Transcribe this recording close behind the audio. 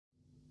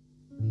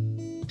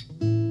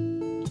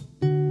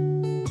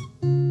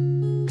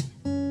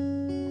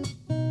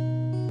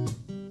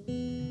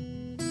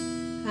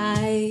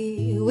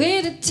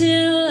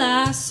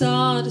I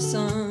saw the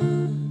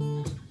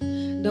sun.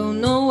 Don't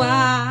know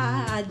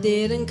why I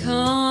didn't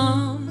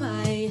come.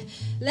 I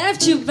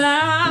left you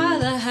by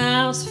the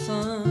house of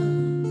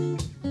fun.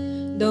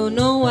 Don't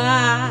know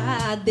why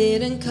I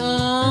didn't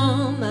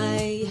come.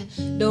 I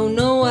don't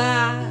know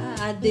why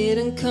I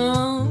didn't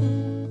come.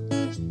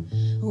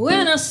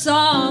 When I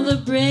saw the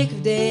break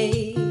of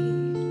day,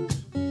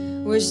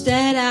 wish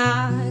that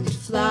I could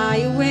fly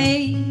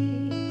away,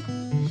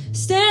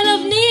 instead of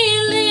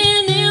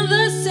kneeling in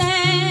the sand,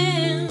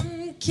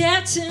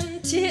 catching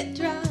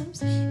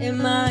teardrops in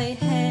my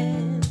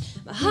hand.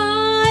 My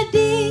heart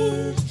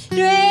is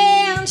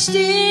drenched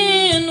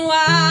in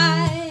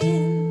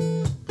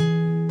wine.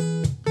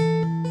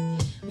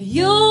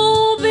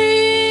 You'll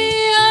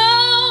be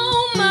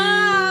on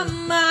my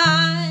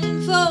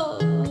mind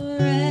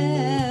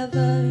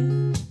forever.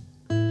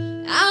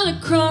 Out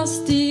across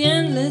the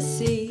endless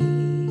sea,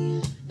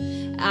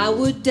 I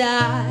would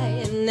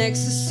die in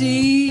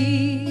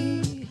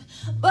ecstasy,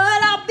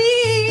 but I'll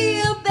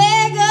be a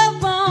bag of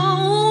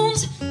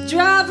bones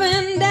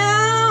driving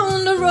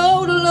down the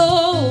road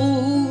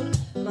alone.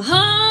 My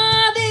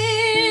heart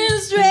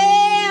is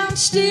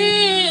drenched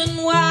in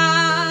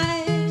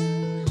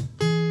wine.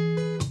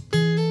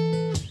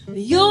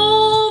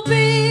 You'll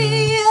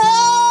be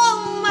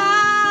on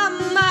my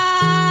mind.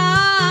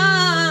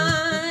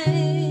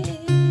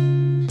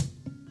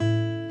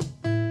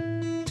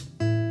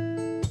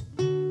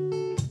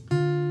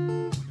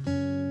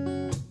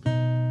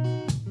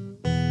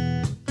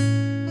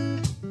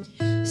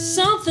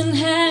 Something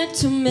had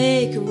to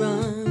make a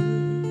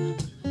run.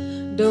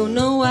 Don't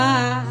know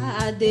why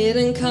I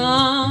didn't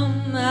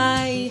come.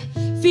 I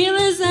feel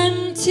as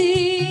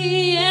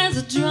empty as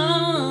a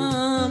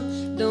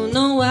drum. Don't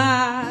know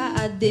why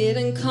I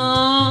didn't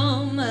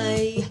come.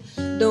 I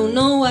don't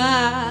know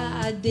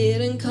why I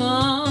didn't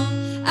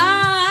come.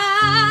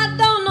 I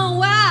don't know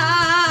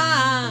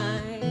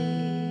why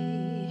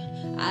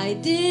I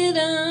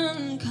didn't